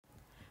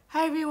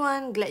Hi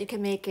everyone, glad you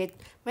can make it.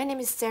 My name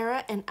is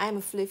Sarah and I'm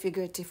a fluid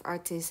figurative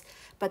artist.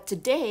 But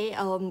today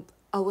I will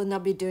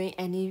not be doing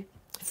any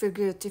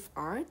figurative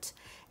art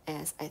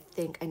as I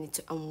think I need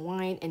to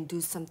unwind and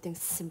do something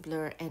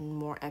simpler and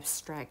more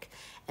abstract.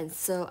 And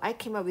so I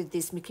came up with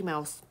this Mickey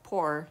Mouse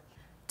pour.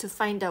 To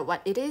find out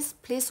what it is,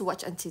 please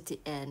watch until the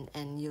end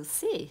and you'll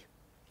see.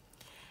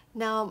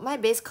 Now my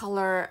base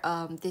color,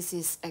 this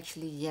is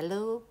actually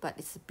yellow, but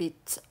it's a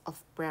bit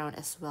of brown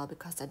as well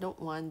because I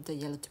don't want the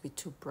yellow to be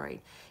too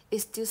bright.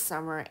 It's still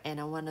summer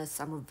and I want a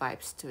summer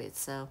vibes to it,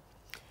 so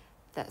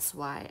that's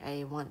why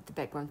I want the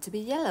background to be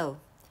yellow.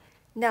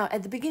 Now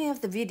at the beginning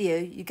of the video,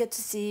 you get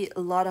to see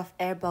a lot of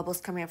air bubbles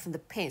coming out from the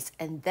paints,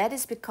 and that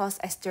is because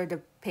I stir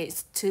the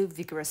paints too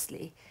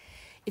vigorously.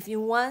 If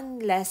you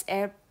want less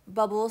air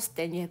bubbles,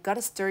 then you've got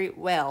to stir it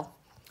well.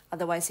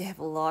 Otherwise, you have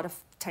a lot of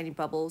tiny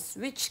bubbles,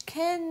 which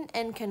can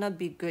and cannot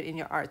be good in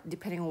your art,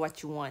 depending on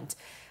what you want.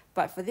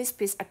 But for this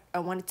piece, I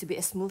want it to be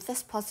as smooth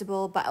as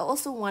possible, but I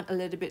also want a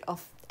little bit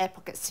of air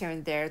pockets here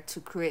and there to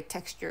create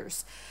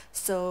textures.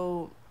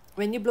 So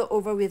when you blow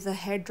over with a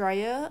hair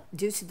dryer,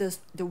 due to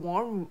the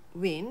warm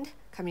wind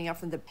coming out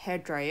from the hair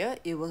dryer,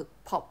 it will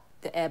pop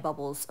the air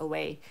bubbles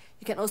away.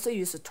 You can also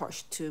use a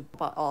torch to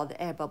pop all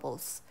the air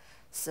bubbles.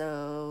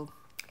 So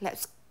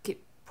let's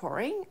keep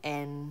pouring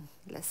and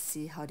let's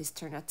see how this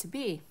turned out to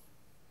be.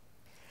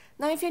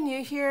 Now if you're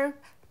new here,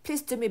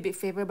 please do me a big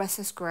favor by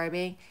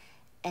subscribing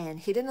and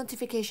hit the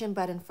notification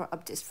button for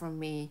updates from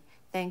me.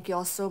 Thank you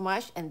all so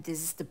much, and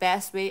this is the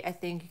best way I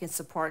think you can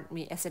support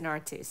me as an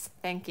artist.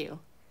 Thank you.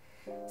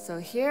 So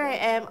here I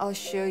am, I'll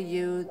show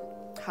you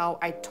how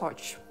I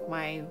torch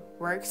my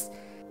works.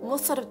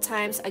 Most of the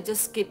times I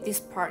just skip this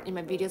part in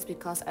my videos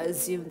because I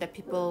assume that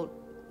people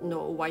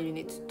know why you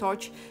need to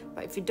torch,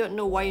 but if you don't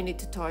know why you need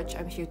to torch,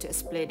 I'm here to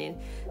explain it.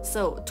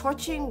 So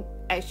torching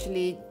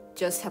actually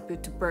just help you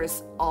to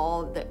burst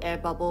all the air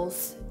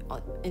bubbles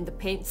in the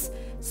paints,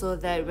 so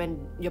that when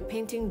your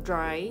painting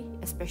dry,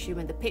 especially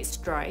when the paint's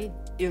dry,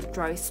 it'll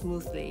dry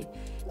smoothly.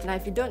 Now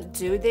if you don't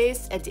do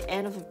this, at the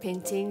end of a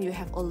painting you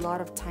have a lot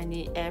of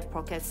tiny air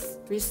pockets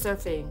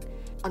resurfacing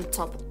on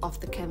top of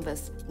the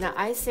canvas. Now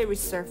I say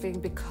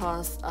resurfacing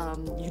because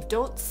you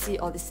don't see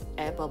all these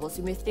air bubbles.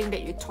 You may think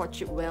that you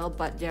torch it well,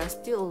 but there are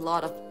still a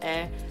lot of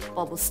air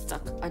bubbles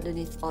stuck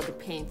underneath all the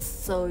paints.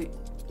 So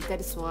that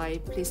is why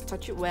please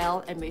touch it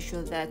well and make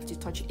sure that you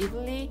touch it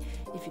evenly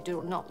if you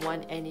do not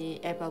want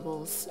any air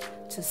bubbles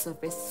to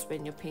surface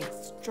when your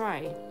paint's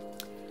dry.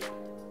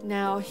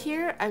 Now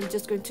here I'm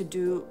just going to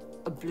do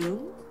a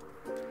bloom,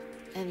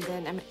 and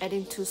then I'm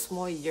adding 2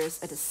 small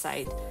ears at the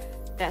side.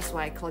 That's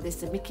why I call this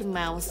the Mickey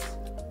Mouse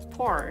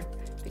pour,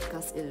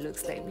 because it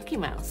looks like Mickey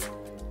Mouse.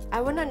 I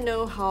want to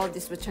know how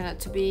this will turn out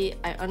to be.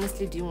 I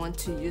honestly didn't want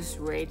to use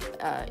red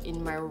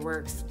in my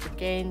works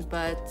again,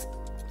 but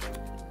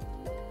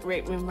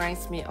red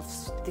reminds me of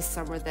this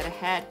summer that I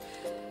had,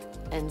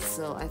 and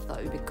so I thought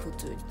it would be cool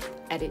to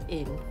add it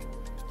in.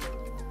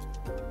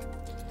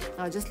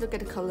 Now just look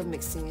at the color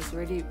mixing, it's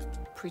really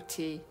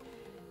pretty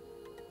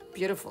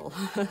beautiful.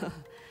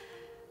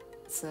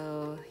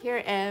 So here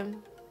I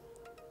am.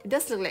 It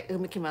does look like a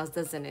Mickey Mouse,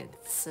 doesn't it?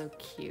 It's so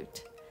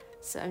cute.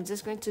 So I'm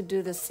just going to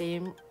do the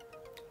same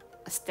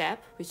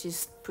step, which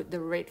is put the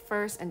red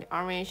first and the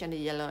orange and the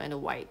yellow and the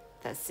white.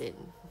 That's it,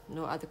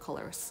 no other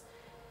colors.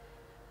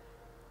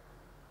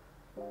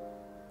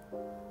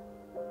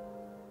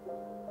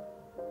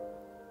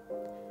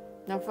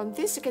 Now from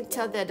this you can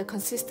tell that the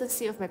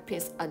consistency of my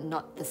paints are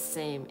not the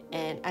same,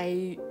 and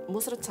I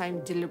most of the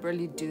time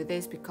deliberately do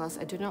this because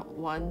I do not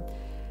want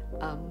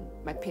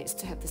my paints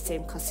to have the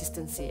same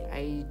consistency.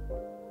 I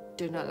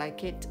do not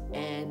like it,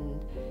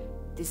 and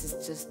this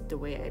is just the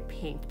way I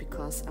paint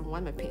because I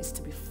want my paints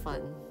to be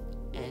fun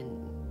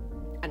and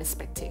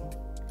unexpected.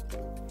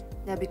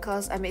 Now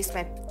because I mix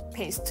my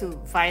paints too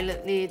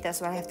violently,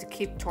 that's why I have to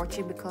keep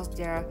torching, because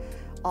there are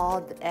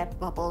all the air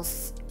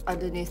bubbles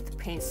underneath the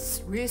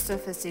paints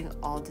resurfacing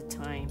all the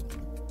time.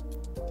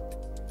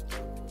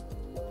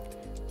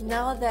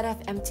 Now that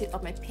I've emptied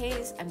all my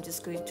paints, I'm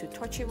just going to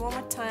torch it one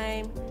more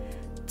time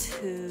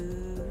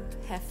to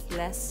have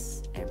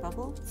less air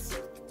bubbles.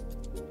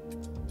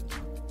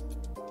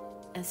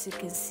 As you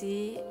can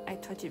see, I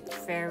torch it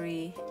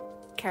very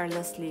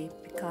carelessly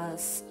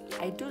because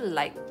I do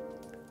like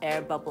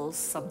air bubbles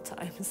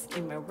sometimes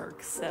in my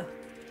work, so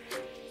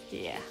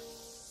yeah.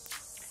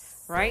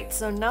 Right,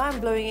 so now I'm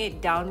blowing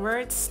it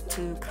downwards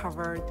to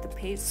cover the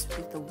paints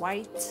with the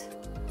white,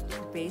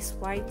 the base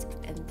white,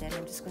 and then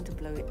I'm just going to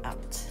blow it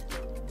out.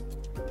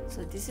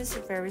 So this is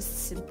a very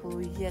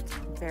simple yet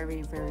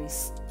very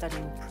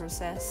stunning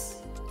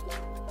process,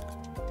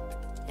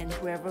 and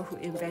whoever who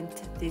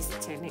invented this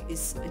technique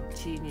is a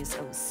genius,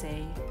 I would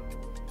say,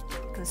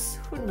 because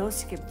who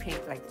knows you can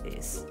paint like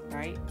this,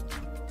 right?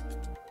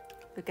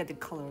 Look at the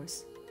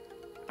colors,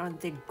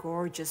 aren't they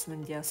gorgeous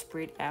when they are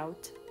sprayed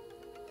out?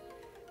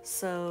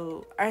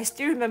 So I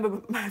still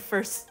remember my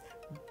first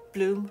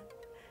bloom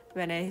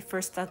when I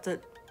first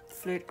started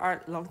fluid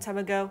art a long time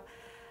ago.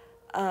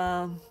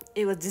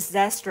 It was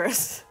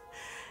disastrous.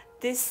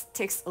 This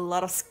takes a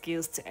lot of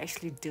skills to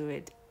actually do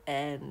it,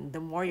 And the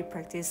more you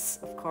practice,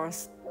 of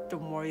course, the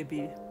more you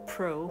be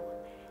pro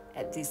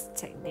at this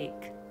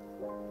technique.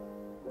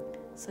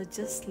 So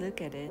just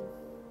look at it.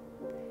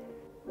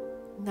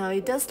 Now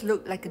it does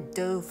look like a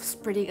dove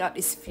spreading out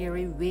its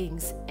fiery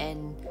wings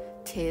and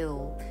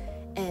tail,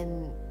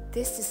 and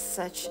this is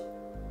such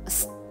a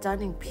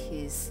stunning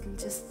piece.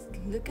 Just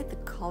look at the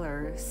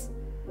colors.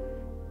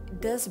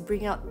 It does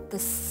bring out the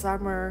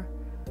summer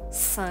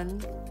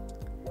sun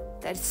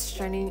that is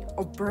shining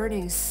or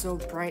burning so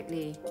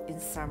brightly in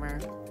summer.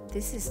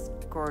 This is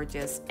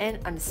gorgeous and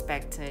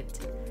unexpected.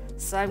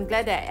 So I'm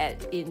glad I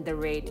add in the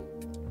red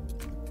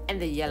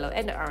and the yellow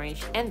and the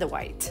orange and the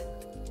white.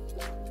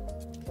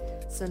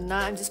 So now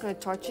I'm just going to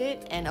torch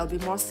it, and I'll be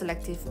more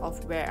selective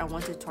of where I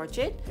want to torch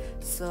it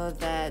so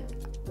that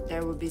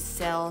there will be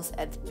cells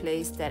at the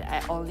place that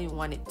I only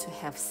want it to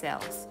have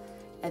cells.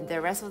 And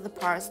the rest of the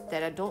parts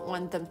that I don't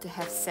want them to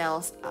have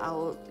cells,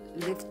 I'll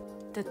lift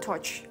the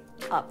torch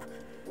up.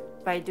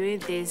 By doing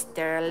this,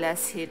 there are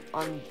less heat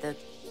on the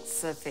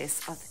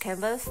surface of the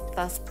canvas,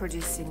 thus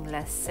producing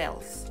less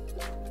cells.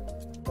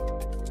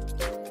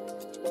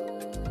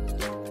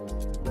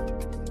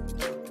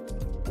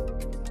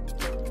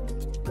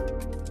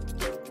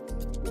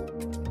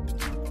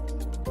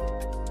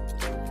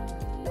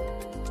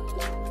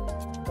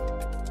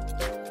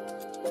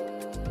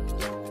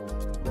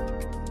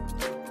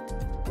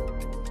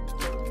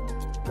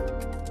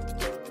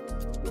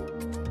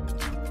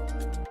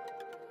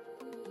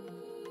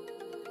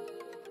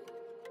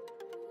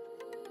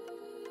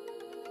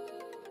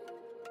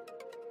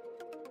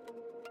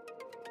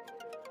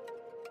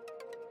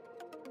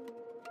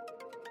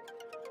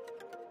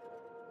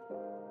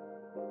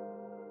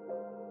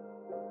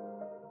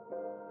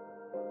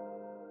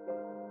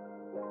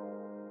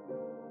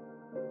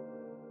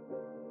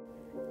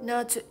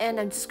 Now to end,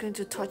 I'm just going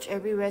to touch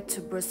everywhere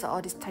to burst out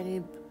all these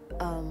tiny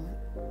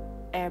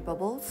air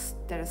bubbles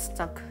that are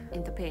stuck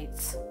in the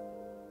paints.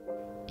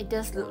 It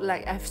does look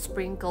like I've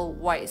sprinkled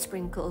white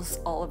sprinkles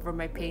all over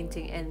my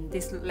painting, and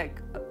this looks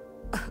like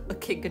a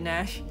cake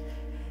ganache,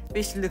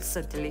 which looks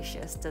so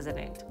delicious, doesn't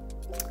it?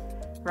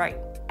 Right,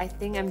 I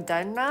think I'm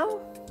done now.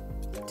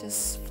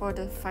 Just for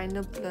the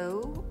final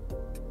blow.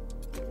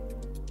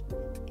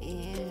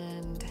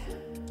 And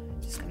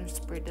I'm just gonna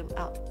spread them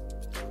out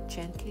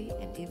gently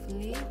and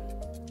evenly.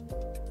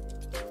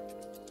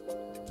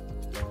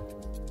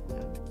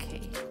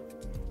 Okay,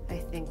 I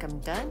think I'm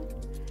done.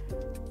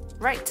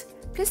 Right,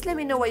 please let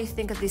me know what you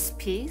think of this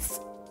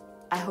piece.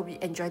 I hope you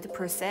enjoyed the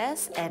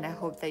process, and I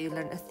hope that you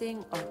learned a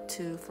thing or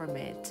two from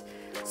it.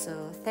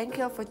 So thank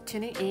you all for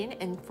tuning in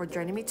and for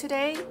joining me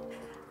today.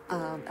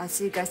 I'll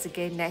see you guys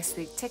again next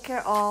week. Take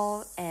care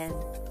all, and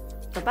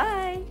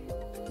bye-bye.